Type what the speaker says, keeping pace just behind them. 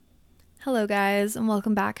Hello, guys, and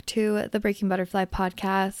welcome back to the Breaking Butterfly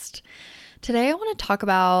podcast. Today, I want to talk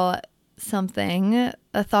about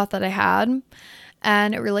a thought that I had,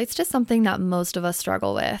 and it relates to something that most of us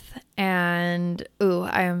struggle with. And,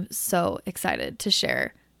 I am so excited to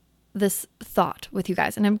share this thought with you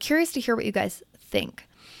guys, and I'm curious to hear what you guys think.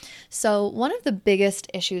 So, one of the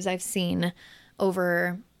biggest issues I've seen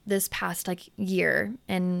over this past year,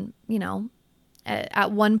 and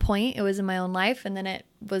at one point it was in my own life, and then it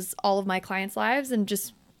was all of my clients' lives and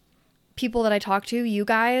just people that I talk to, you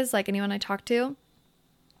guys, anyone I talk to.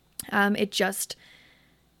 It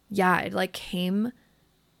came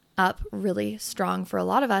up really strong for a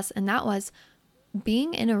lot of us. And that was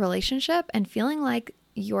being in a relationship and feeling like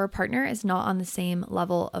your partner is not on the same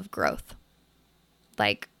level of growth.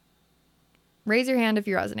 Raise your hand if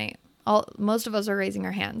you resonate. Most of us are raising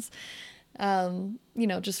our hands.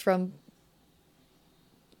 Just from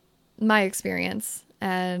my experience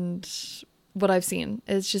and what I've seen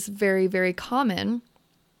is just very, very common.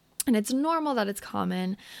 And it's normal that it's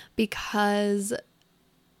common because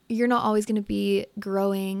you're not always going to be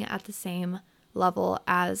growing at the same level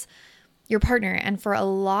as your partner. And for a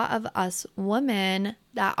lot of us women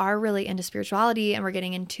that are really into spirituality and we're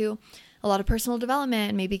getting into a lot of personal development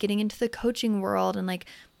and maybe getting into the coaching world and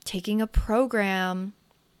taking a program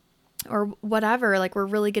or whatever, we're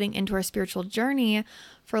really getting into our spiritual journey.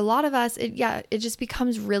 For a lot of us, it just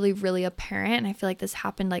becomes really, really apparent. And I feel like this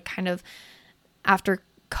happened kind of after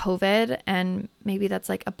COVID, and maybe that's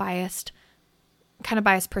a biased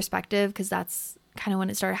perspective because that's kind of when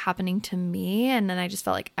it started happening to me. And then I just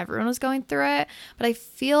felt like everyone was going through it. But I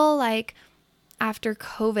feel like after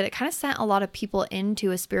COVID, it kind of sent a lot of people into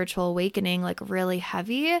a spiritual awakening, really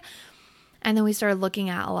heavy. And then we started looking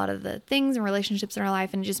at a lot of the things and relationships in our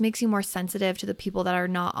life, and it just makes you more sensitive to the people that are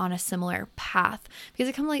not on a similar path, because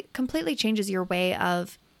it completely changes your way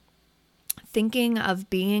of thinking, of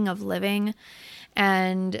being, of living.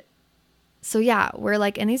 And so, we're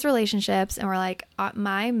in these relationships and we're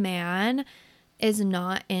my man is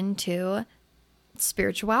not into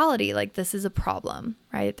spirituality. This is a problem,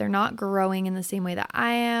 right? They're not growing in the same way that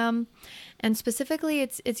I am. And specifically,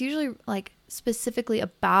 it's usually specifically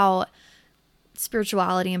about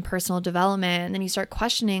spirituality and personal development. And then you start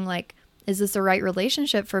questioning, is this the right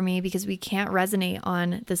relationship for me? Because we can't resonate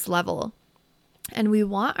on this level. And we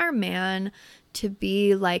want our man to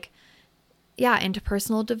be into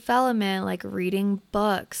personal development, reading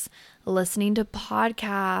books, listening to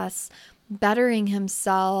podcasts, bettering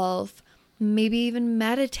himself, maybe even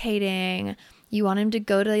meditating. You want him to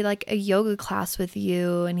go to a yoga class with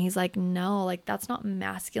you. And he's no, that's not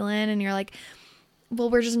masculine. And you're well,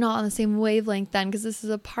 we're just not on the same wavelength then, because this is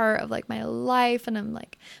a part of my life and I'm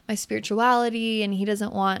my spirituality, and he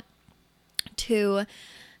doesn't want to,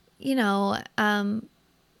 just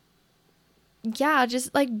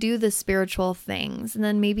do the spiritual things. And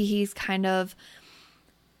then maybe he's kind of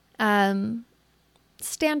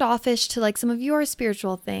standoffish to some of your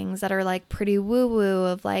spiritual things that are pretty woo-woo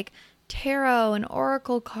of tarot and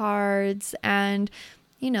oracle cards and,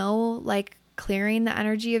 clearing the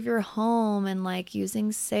energy of your home and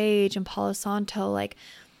using sage and Palo Santo.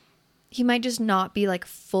 He might just not be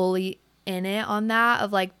fully in it on that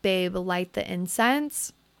of babe, light the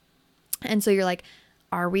incense. And so you're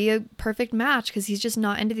are we a perfect match? Because he's just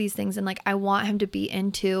not into these things. And I want him to be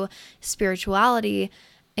into spirituality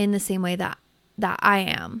in the same way that I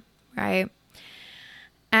am, right?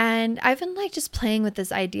 And I've been just playing with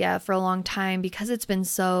this idea for a long time because it's been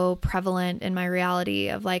so prevalent in my reality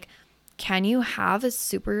of can you have a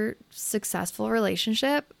super successful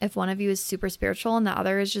relationship if one of you is super spiritual and the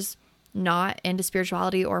other is just not into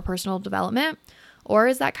spirituality or personal development? Or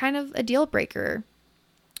is that kind of a deal breaker?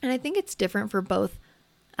 And I think it's different for both,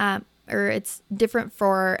 or it's different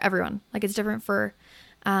for everyone. It's different for,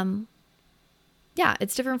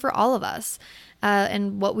 it's different for all of us,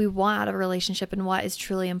 and what we want out of a relationship and what is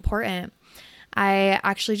truly important. I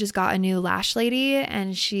actually just got a new lash lady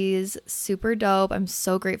and she's super dope. I'm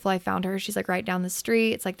so grateful I found her. She's right down the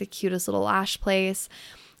street. It's the cutest little lash place.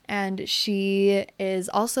 And she is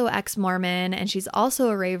also ex-Mormon and she's also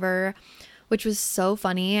a raver, which was so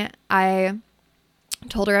funny. I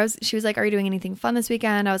told her, she was are you doing anything fun this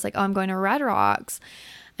weekend? I was oh, I'm going to Red Rocks.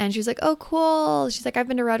 And she was oh, cool. She's I've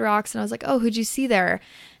been to Red Rocks. And I was oh, who'd you see there?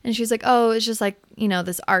 And she was oh, it's just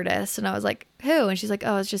this artist. And I was who? And she's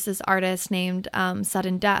oh, it's just this artist named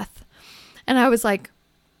Sudden Death. And I was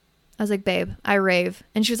babe, I rave.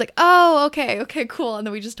 And she was oh, okay, cool. And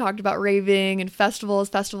then we just talked about raving and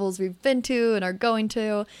festivals we've been to and are going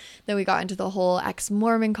to. Then we got into the whole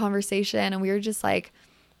ex-Mormon conversation, and we were just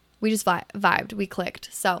we just vibed, we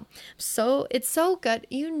clicked. So it's so good.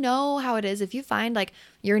 You know how it is if you find like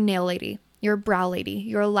your nail lady, your brow lady,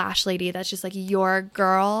 your lash lady that's just like your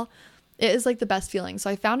girl. It is like the best feeling. So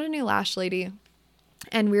I found a new lash lady,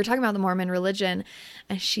 and we were talking about the Mormon religion,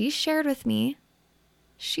 and she shared with me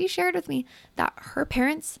that her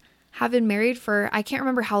parents have been married for, I can't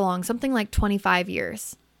remember how long, something like 25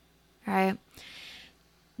 years, right?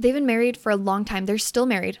 They've been married for a long time. They're still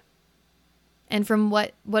married. And from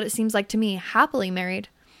what it seems like to me, happily married.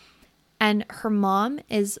 And her mom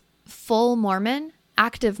is full Mormon,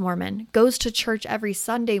 active Mormon, goes to church every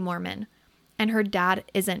Sunday Mormon. And her dad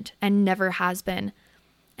isn't and never has been.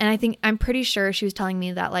 And I'm pretty sure she was telling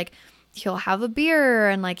me that like he'll have a beer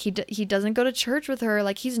and like he doesn't go to church with her.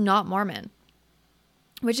 Like he's not Mormon,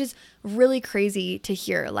 which is really crazy to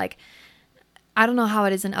hear. Like, I don't know how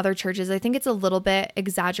it is in other churches. I think it's a little bit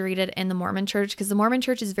exaggerated in the Mormon church, because the Mormon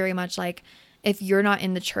church is very much like, if you're not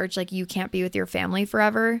in the church, like you can't be with your family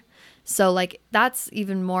forever. So like that's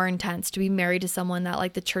even more intense, to be married to someone that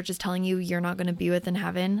like the church is telling you you're not going to be with in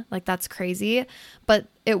heaven. Like that's crazy, but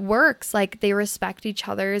it works. Like they respect each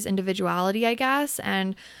other's individuality, I guess.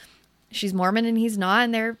 And she's Mormon and he's not,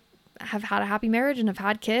 and have had a happy marriage and have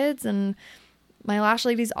had kids, and my lash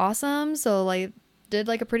lady's awesome. So like did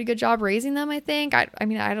like a pretty good job raising them, I think. I've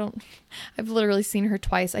literally seen her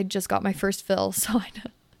twice. I just got my first fill, so I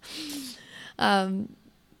know.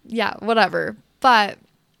 Yeah, whatever. But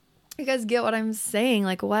you guys get what I'm saying?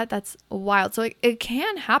 Like, what? That's wild. So it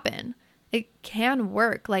can happen. It can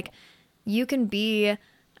work. Like you can be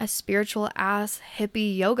a spiritual ass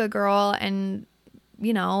hippie yoga girl and,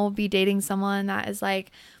 you know, be dating someone that is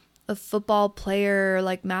like a football player,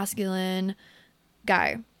 like masculine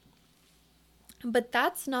guy. But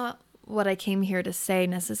that's not what I came here to say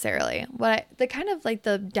necessarily. The kind of like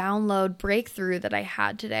the download breakthrough that I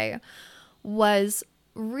had today was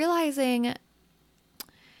realizing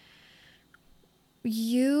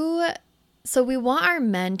so we want our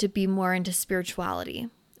men to be more into spirituality.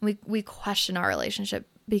 We question our relationship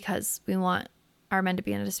because we want our men to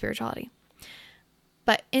be into spirituality.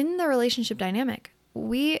 But in the relationship dynamic,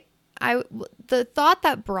 the thought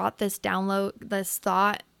that brought this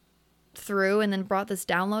thought through and then brought this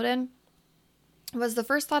download in was, the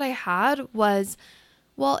first thought I had was,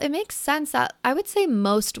 well, it makes sense that I would say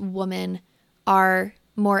most women are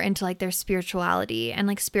more into like their spirituality and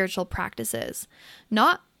like spiritual practices.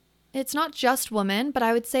 It's not just women, but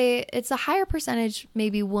I would say it's a higher percentage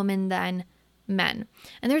maybe women than men.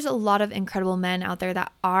 And there's a lot of incredible men out there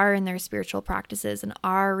that are in their spiritual practices and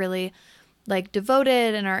are really like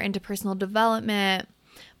devoted and are into personal development.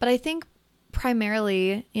 But I think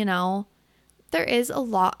primarily, you know, there is a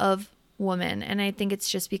lot of women, and I think it's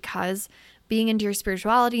just because being into your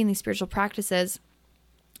spirituality and these spiritual practices,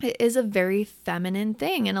 it is a very feminine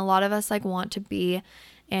thing. And a lot of us like want to be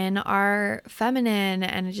in our feminine,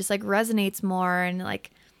 and it just like resonates more. And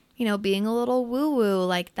like, you know, being a little woo woo,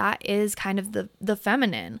 like that is kind of the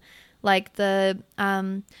feminine, like the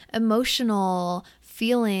emotional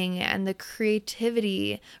feeling and the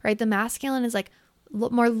creativity, right? The masculine is like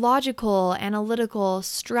more logical, analytical,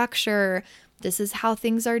 structure. This is how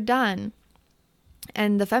things are done.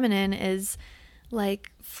 And the feminine is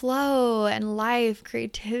like flow and life,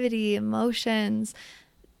 creativity, emotions.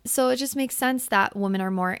 So it just makes sense that women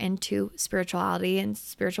are more into spirituality and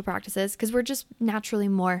spiritual practices because we're just naturally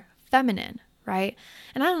more feminine, right?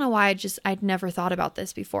 And I don't know why I'd never thought about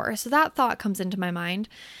this before. So that thought comes into my mind.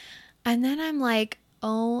 And then I'm like,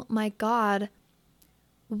 oh my God,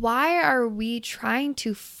 why are we trying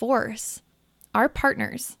to force our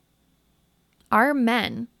partners, our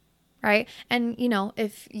men, right? And, you know,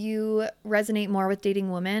 if you resonate more with dating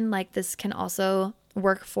women, like this can also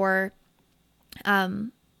work for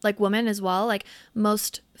like women as well. Like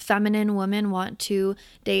most feminine women want to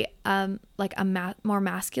date like a more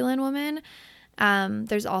masculine woman.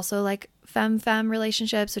 There's also like femme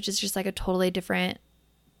relationships, which is just like a totally different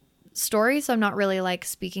story. So I'm not really like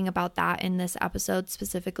speaking about that in this episode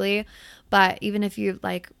specifically. But even if you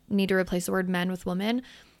like need to replace the word men with women,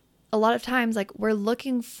 a lot of times like we're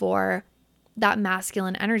looking for that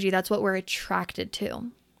masculine energy. That's what we're attracted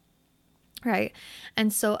to. Right.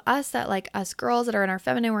 And so us girls that are in our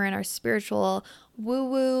feminine, we're in our spiritual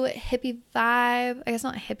woo-woo hippie vibe. I guess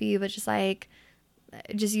not hippie, but just like,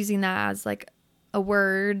 just using that as like a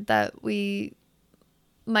word that we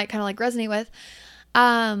might kind of like resonate with.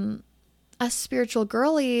 Us spiritual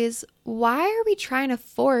girlies, why are we trying to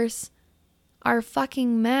force our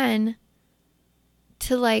fucking men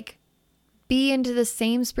to like be into the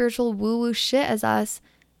same spiritual woo-woo shit as us?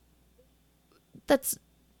 That's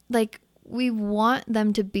like, we want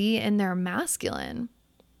them to be in their masculine.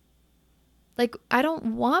 Like, I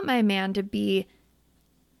don't want my man to be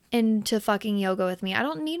into fucking yoga with me. I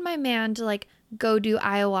don't need my man to like go do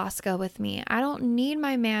ayahuasca with me. I don't need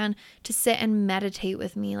my man to sit and meditate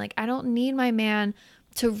with me. Like, I don't need my man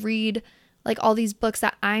to read like all these books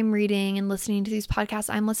that I'm reading and listening to these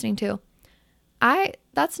podcasts I'm listening to.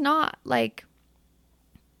 That's not like,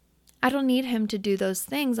 I don't need him to do those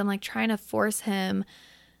things. I'm like trying to force him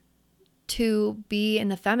to be in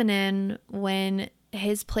the feminine when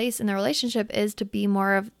his place in the relationship is to be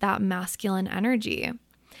more of that masculine energy.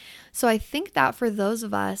 So I think that for those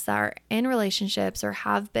of us that are in relationships or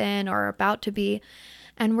have been or are about to be,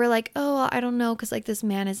 and we're like, oh, I don't know, because like this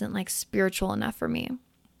man isn't like spiritual enough for me.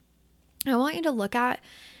 I want you to look at,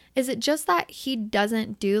 is it just that he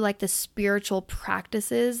doesn't do like the spiritual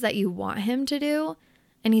practices that you want him to do?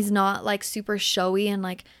 And he's not like super showy and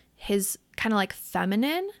like his kind of like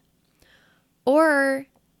feminine? Or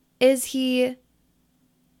is he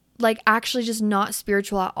like actually just not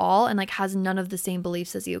spiritual at all and like has none of the same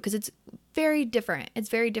beliefs as you? Because it's very different. It's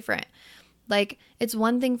very different. Like, it's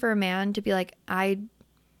one thing for a man to be like, I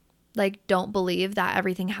like don't believe that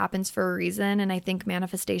everything happens for a reason and I think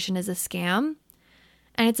manifestation is a scam.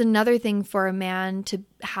 And it's another thing for a man to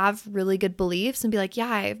have really good beliefs and be like, yeah,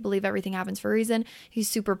 I believe everything happens for a reason. He's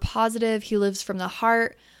super positive. He lives from the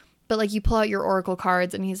heart. But like, you pull out your oracle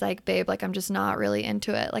cards and he's like, babe, like I'm just not really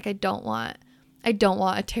into it. Like, I don't want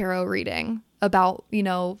a tarot reading about, you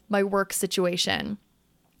know, my work situation.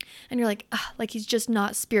 And you're like, like he's just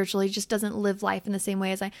not spiritual. He just doesn't live life in the same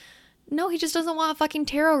way as I. No, he just doesn't want a fucking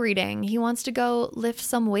tarot reading. He wants to go lift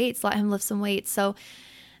some weights. Let him lift some weights. So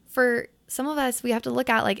for some of us, we have to look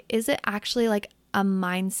at like, is it actually like a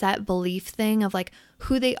mindset belief thing of like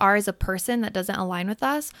who they are as a person that doesn't align with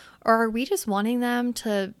us? Or are we just wanting them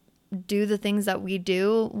to do the things that we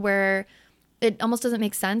do where it almost doesn't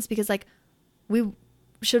make sense because like we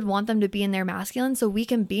should want them to be in their masculine so we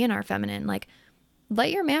can be in our feminine. Like,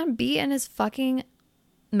 let your man be in his fucking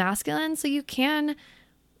masculine so you can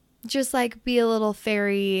just like be a little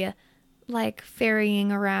fairy, like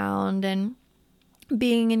ferrying around and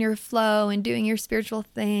being in your flow and doing your spiritual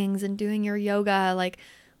things and doing your yoga. Like,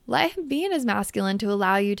 let him be in his masculine to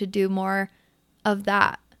allow you to do more of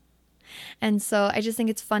that. And so I just think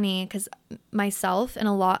it's funny because myself and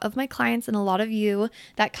a lot of my clients and a lot of you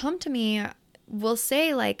that come to me will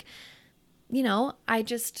say like, you know, I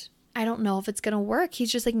don't know if it's going to work.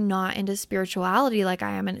 He's just like not into spirituality like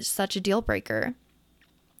I am, and it's such a deal breaker.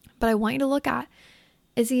 But I want you to look at,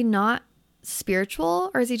 is he not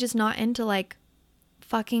spiritual or is he just not into like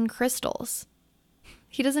fucking crystals?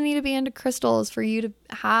 He doesn't need to be into crystals for you to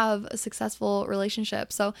have a successful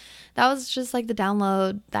relationship. So that was just like the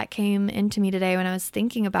download that came into me today when I was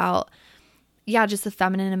thinking about, yeah, just the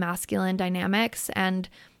feminine and masculine dynamics and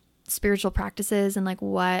spiritual practices and like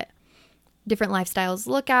what different lifestyles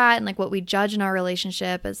look at and like what we judge in our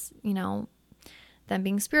relationship as, you know, them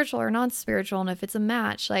being spiritual or non-spiritual and if it's a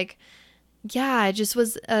match. Like, yeah, it just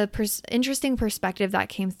was a interesting perspective that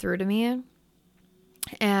came through to me.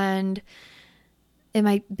 And it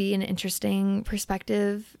might be an interesting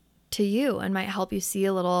perspective to you and might help you see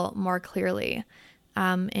a little more clearly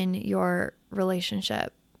in your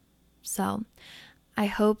relationship. So I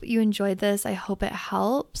hope you enjoyed this. I hope it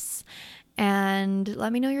helps. And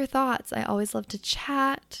let me know your thoughts. I always love to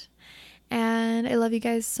chat. And I love you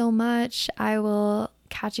guys so much. I will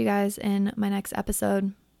catch you guys in my next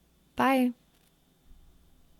episode. Bye.